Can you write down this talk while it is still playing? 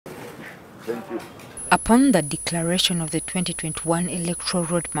Thank you. Upon the declaration of the 2021 electoral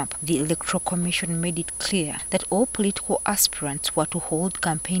roadmap, the Electoral Commission made it clear that all political aspirants were to hold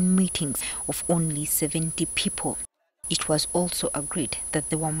campaign meetings of only 70 people. It was also agreed that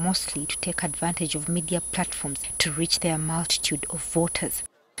they were mostly to take advantage of media platforms to reach their multitude of voters.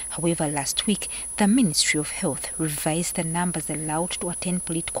 However, last week, the Ministry of Health revised the numbers allowed to attend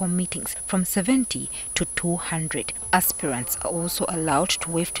political meetings from 70 to 200. Aspirants are also allowed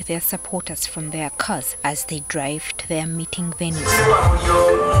to wave to their supporters from their cars as they drive to their meeting venues.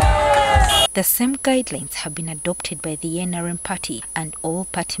 The same guidelines have been adopted by the NRM party, and all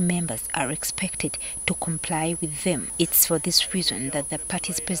party members are expected to comply with them. It's for this reason that the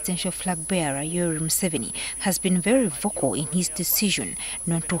party's presidential flag bearer, Rogers Mulindwa, has been very vocal in his decision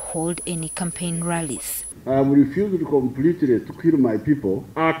not to hold any campaign rallies. I have refused completely to kill my people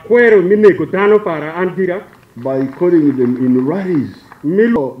by calling them in rallies.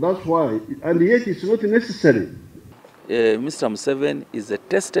 That's why, and yet it's not necessary. Mr. Museveni is a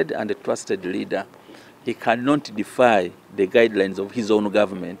tested and a trusted leader. He cannot defy the guidelines of his own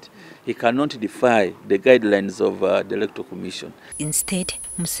government. He cannot defy the guidelines of the Electoral Commission. Instead,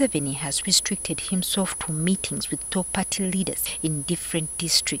 Museveni has restricted himself to meetings with top party leaders in different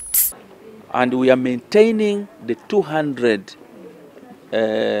districts. And we are maintaining the 200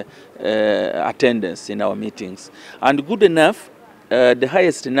 attendance in our meetings. And good enough, the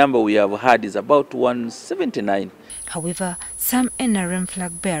highest number we have had is about 179. However, some NRM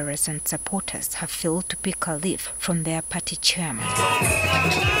flag bearers and supporters have failed to pick a leaf from their party chairman.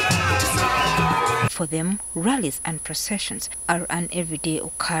 For them, rallies and processions are an everyday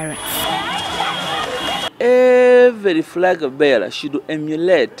occurrence. Every flag bearer should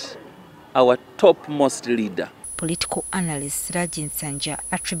emulate our topmost leader. Political analyst Rogers Mulindwa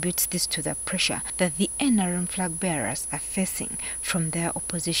attributes this to the pressure that the NRM flag bearers are facing from their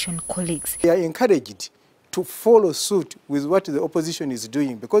opposition colleagues. They are encouraged to follow suit with what the opposition is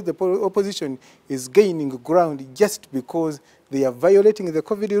doing, because the opposition is gaining ground just because they are violating the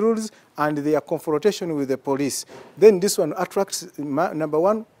COVID rules and their confrontation with the police. Then this one attracts, number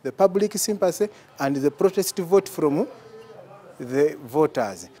one, the public sympathy and the protest vote from the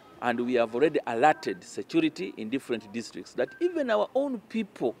voters. And we have already alerted security in different districts that even our own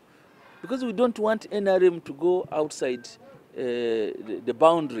people, because we don't want NRM to go outside the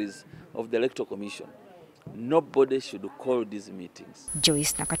boundaries of the Electoral Commission, nobody should call these meetings.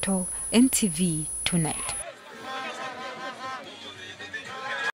 Joyce Nakato, NTV Tonight.